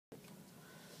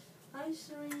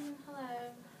Shireen.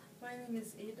 Hello. My name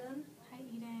is Eden, Hi,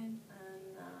 Eden.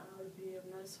 and I'll be your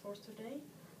nurse for today.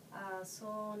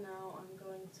 So now I'm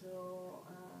going to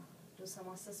do some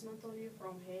assessment of you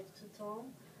from head to toe,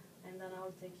 and then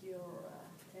I'll take your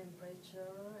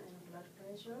temperature and blood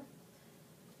pressure.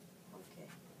 Okay.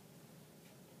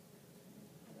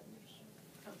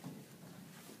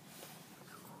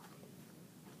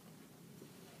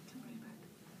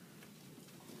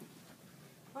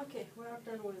 Okay, we are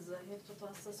done with the head to toe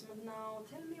assessment now.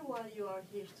 Tell me why you are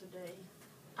here today.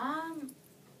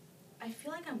 I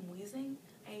feel like I'm wheezing.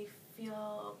 I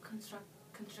feel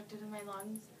constricted in my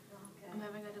lungs. Okay. I'm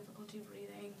having a difficulty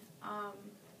breathing.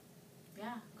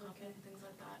 Coughing, things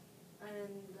like that.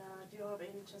 And do you have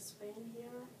any chest pain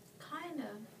here? Kind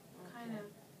of.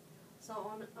 So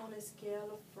on a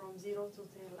scale from 0 to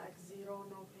 10, like 0,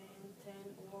 no pain, 10,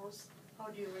 worse, how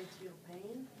do you rate your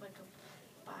pain? Like a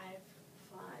 5.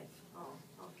 5. Oh,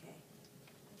 okay.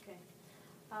 Okay.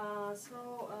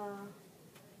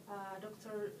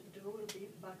 Dr. Du will be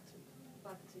back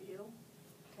to you.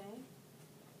 Okay.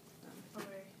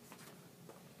 Okay.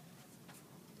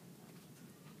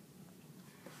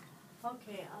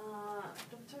 Okay.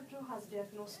 Dr. Du has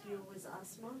diagnosed you with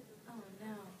asthma. Oh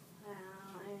no.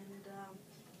 And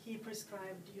he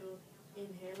prescribed you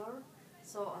inhaler.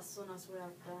 So as soon as we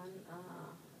are done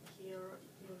here,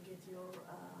 you'll get your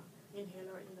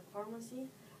inhaler in the pharmacy.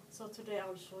 So today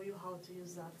I'll show you how to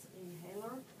use that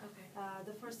inhaler. Okay.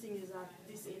 The first thing is that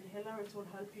this inhaler, it will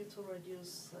help you to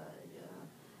reduce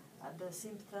the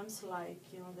symptoms like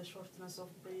the shortness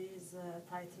of breath,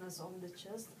 tightness on the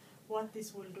chest. What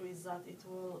this will do is that it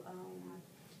will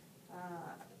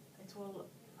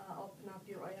open up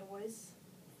your airways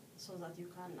so that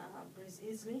you can breathe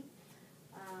easily.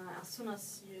 As soon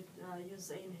as you use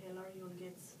the inhaler, you'll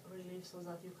get relief so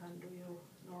that you can do your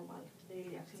normal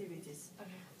daily activities.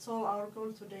 Okay. So our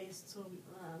goal today is to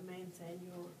maintain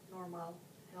your normal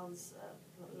health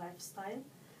lifestyle.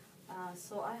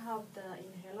 So I have the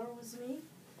inhaler with me.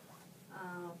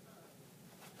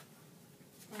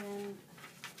 And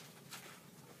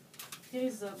here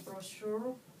is the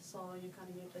brochure, so you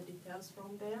can get the details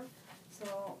from there.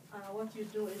 So what you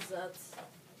do is that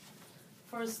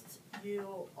first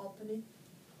you open it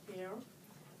here,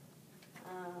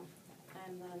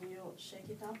 and then you shake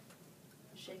it up,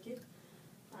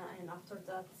 and after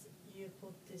that you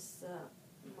put this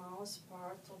mouse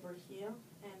part over here,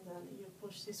 and then you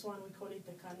push this one, we call it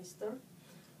the canister.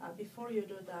 Before you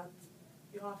do that,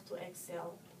 you have to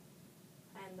exhale,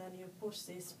 and then you push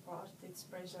this part, it's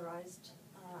pressurized.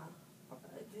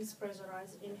 This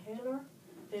pressurized inhaler,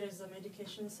 there is a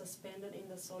medication suspended in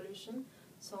the solution.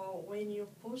 So when you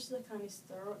push the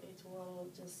canister, it will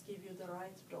just give you the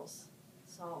right dose.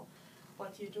 So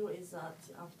what you do is that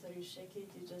after you shake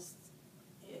it, you just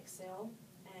exhale,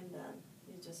 and then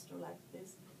you just do like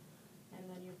this, and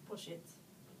then you push it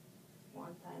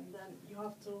one time. Then you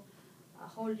have to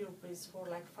hold your breath for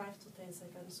like 5 to 10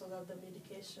 seconds so that the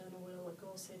medication will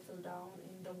go settle down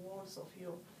in the walls of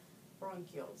your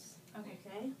bronchioles.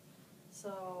 Okay?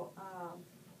 So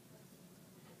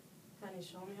can you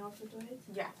show me how to do it?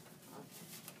 Yeah. Okay.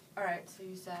 Alright, so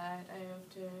you said I have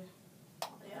to...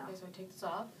 Yeah. Okay, so I take this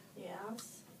off.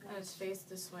 Yes. And it's faced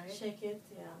this way. Shake it,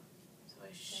 yeah. So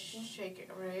I shake it,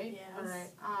 right? Yes.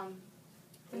 Alright.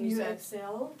 Then you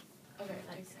exhale. Okay.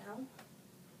 Exhale.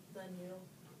 Then you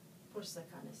push the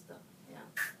canister.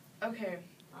 Yeah. Okay.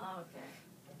 Okay.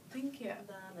 Thank you.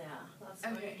 Then that's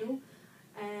what you do.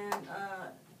 And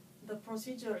the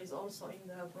procedure is also in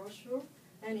the brochure.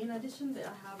 And in addition,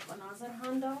 I have another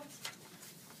handout.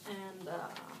 And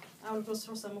I will go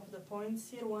through some of the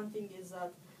points here. One thing is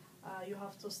that you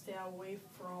have to stay away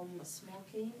from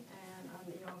smoking, and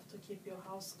you have to keep your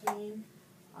house clean.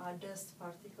 Dust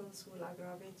particles will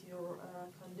aggravate your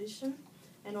condition.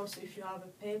 And also, if you have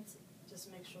a pet, just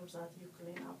make sure that you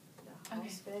clean up the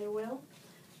house very well.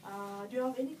 Do you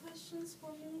have any questions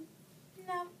for me?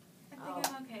 No, I think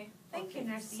I'm okay. Thank you,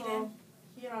 Nurse Eden. So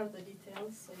here are the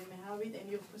details, so you may have it, and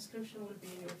your prescription will be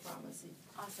in your pharmacy.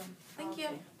 Awesome. Thank you.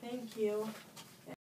 Thank you.